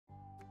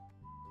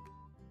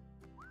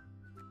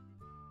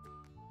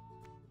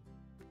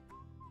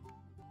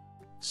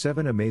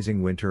7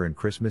 amazing winter and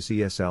Christmas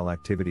ESL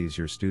activities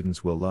your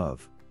students will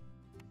love.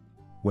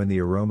 When the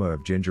aroma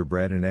of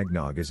gingerbread and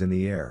eggnog is in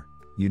the air,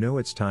 you know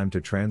it's time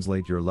to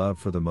translate your love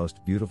for the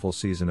most beautiful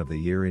season of the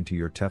year into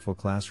your TEFL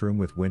classroom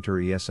with winter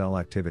ESL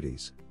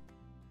activities.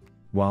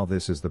 While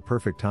this is the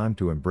perfect time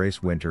to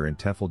embrace winter in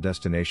TEFL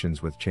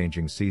destinations with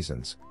changing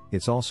seasons,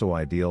 it's also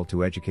ideal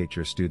to educate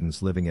your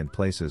students living in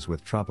places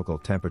with tropical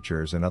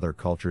temperatures and other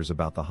cultures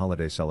about the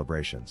holiday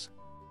celebrations.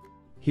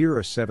 Here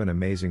are 7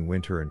 amazing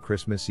winter and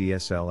Christmas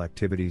ESL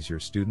activities your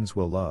students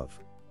will love.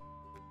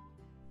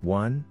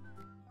 1.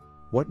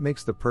 What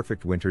makes the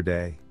perfect winter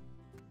day?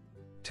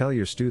 Tell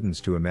your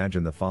students to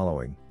imagine the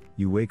following: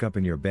 you wake up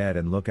in your bed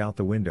and look out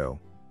the window,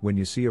 when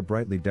you see a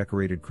brightly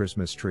decorated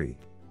Christmas tree.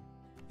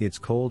 It's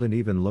cold and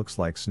even looks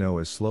like snow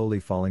is slowly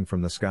falling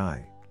from the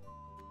sky.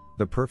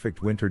 The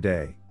perfect winter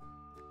day.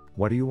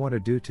 What do you want to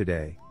do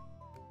today?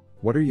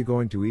 What are you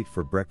going to eat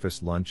for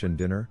breakfast, lunch, and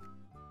dinner?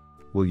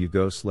 Will you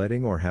go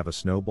sledding or have a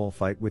snowball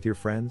fight with your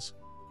friends?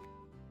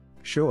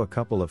 Show a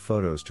couple of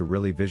photos to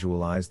really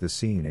visualize the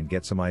scene and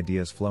get some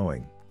ideas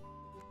flowing.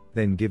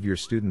 Then give your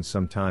students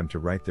some time to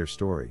write their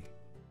story.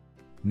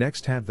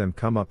 Next, have them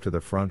come up to the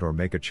front or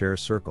make a chair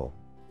circle,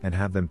 and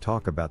have them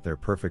talk about their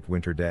perfect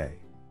winter day.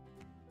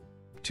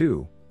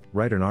 2.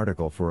 Write an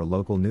article for a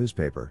local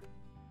newspaper.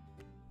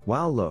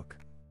 Wow, look!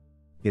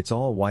 It's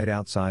all white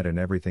outside and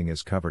everything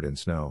is covered in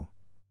snow.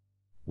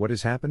 What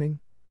is happening?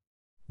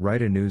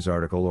 Write a news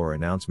article or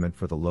announcement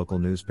for the local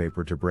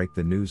newspaper to break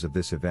the news of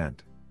this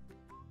event.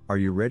 Are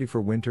you ready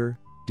for winter?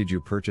 Did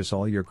you purchase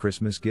all your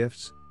Christmas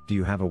gifts? Do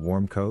you have a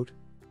warm coat?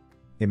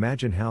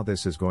 Imagine how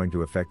this is going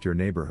to affect your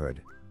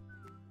neighborhood.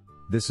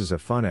 This is a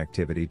fun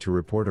activity to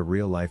report a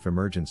real-life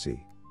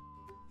emergency.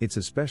 It's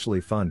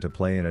especially fun to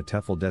play in a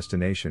TEFL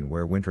destination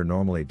where winter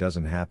normally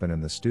doesn't happen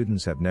and the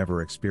students have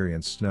never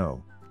experienced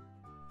snow.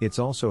 It's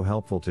also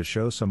helpful to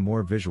show some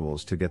more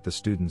visuals to get the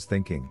students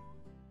thinking.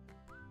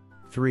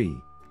 3.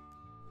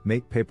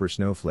 Make paper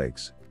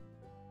snowflakes.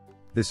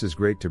 This is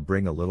great to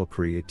bring a little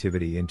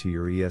creativity into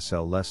your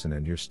ESL lesson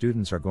and your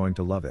students are going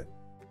to love it.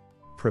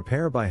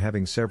 Prepare by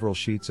having several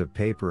sheets of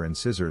paper and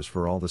scissors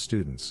for all the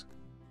students.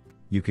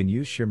 You can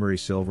use shimmery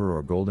silver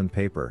or golden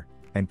paper,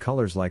 and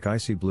colors like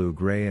icy blue,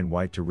 gray, and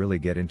white to really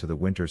get into the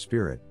winter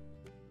spirit.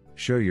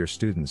 Show your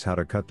students how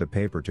to cut the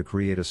paper to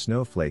create a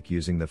snowflake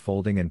using the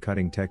folding and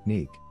cutting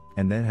technique,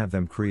 and then have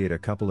them create a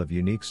couple of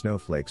unique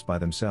snowflakes by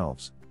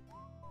themselves.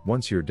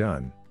 Once you're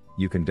done,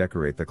 you can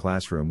decorate the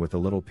classroom with the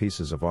little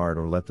pieces of art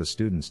or let the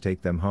students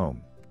take them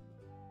home.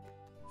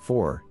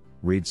 4.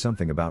 Read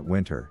something about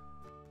winter.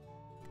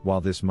 While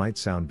this might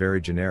sound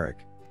very generic,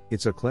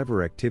 it's a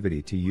clever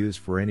activity to use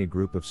for any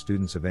group of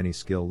students of any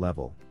skill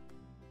level.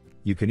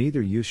 You can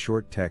either use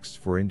short texts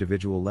for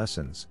individual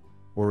lessons,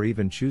 or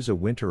even choose a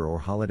winter or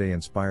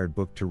holiday-inspired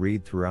book to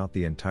read throughout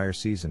the entire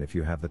season if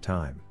you have the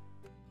time.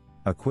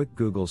 A quick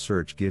Google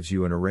search gives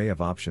you an array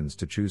of options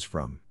to choose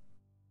from.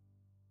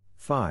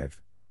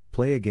 5.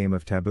 Play a game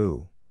of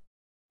Taboo.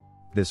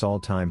 This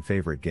all-time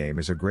favorite game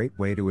is a great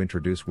way to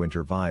introduce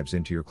winter vibes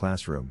into your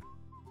classroom.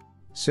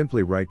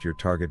 Simply write your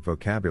target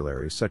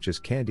vocabulary such as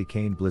candy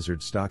cane,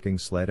 blizzard, stocking,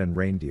 sled, and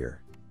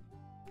reindeer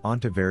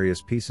onto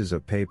various pieces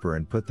of paper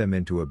and put them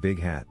into a big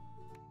hat.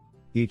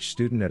 Each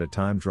student at a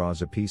time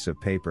draws a piece of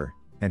paper,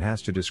 and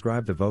has to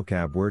describe the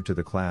vocab word to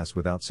the class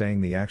without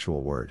saying the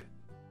actual word.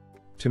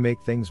 To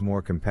make things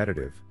more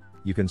competitive,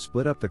 you can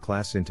split up the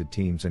class into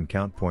teams and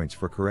count points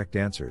for correct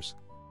answers.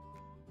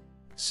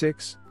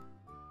 6.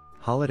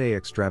 Holiday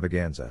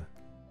extravaganza.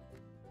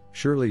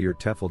 Surely your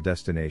TEFL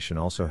destination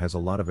also has a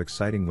lot of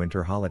exciting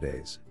winter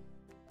holidays.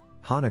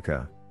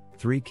 Hanukkah,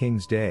 Three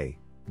Kings Day,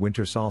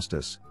 Winter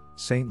Solstice,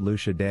 St.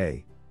 Lucia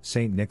Day,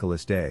 St.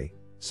 Nicholas Day,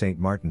 St.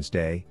 Martin's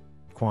Day,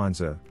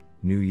 Kwanzaa,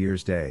 New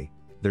Year's Day.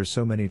 There's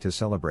so many to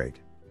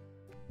celebrate.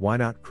 Why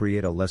not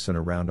create a lesson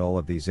around all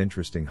of these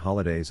interesting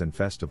holidays and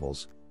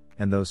festivals,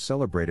 and those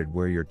celebrated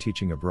where you're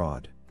teaching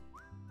abroad?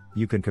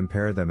 You can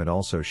compare them and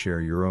also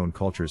share your own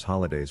culture's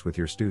holidays with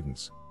your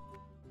students.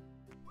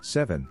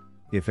 7.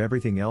 If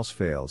everything else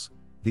fails,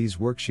 these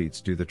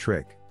worksheets do the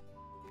trick.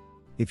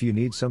 If you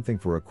need something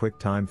for a quick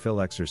time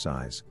fill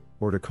exercise,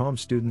 or to calm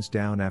students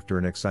down after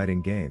an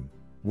exciting game,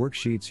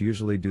 worksheets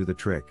usually do the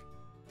trick.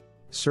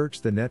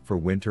 Search the net for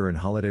winter and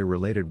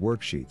holiday-related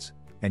worksheets,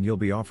 and you'll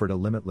be offered a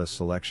limitless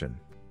selection.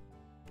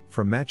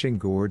 From matching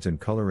gourds and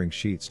coloring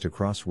sheets to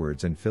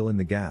crosswords and fill in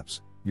the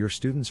gaps, your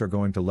students are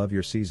going to love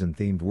your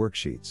season-themed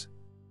worksheets.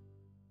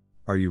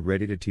 Are you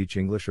ready to teach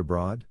English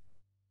abroad?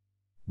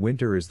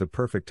 Winter is the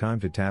perfect time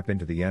to tap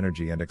into the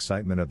energy and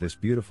excitement of this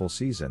beautiful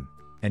season,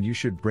 and you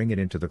should bring it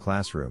into the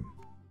classroom.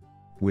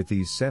 With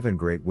these 7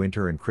 great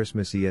winter and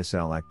Christmas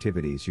ESL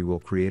activities, you will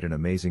create an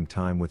amazing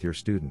time with your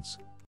students.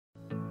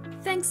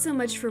 Thanks so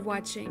much for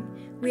watching.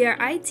 We are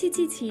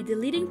ITTT, the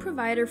leading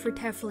provider for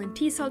TEFL and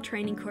TESOL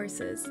training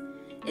courses.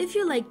 If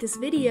you liked this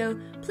video,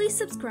 please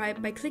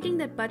subscribe by clicking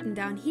that button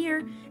down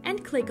here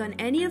and click on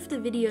any of the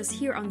videos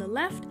here on the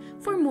left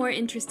for more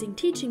interesting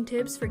teaching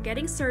tips for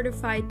getting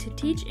certified to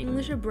teach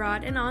English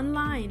abroad and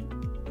online.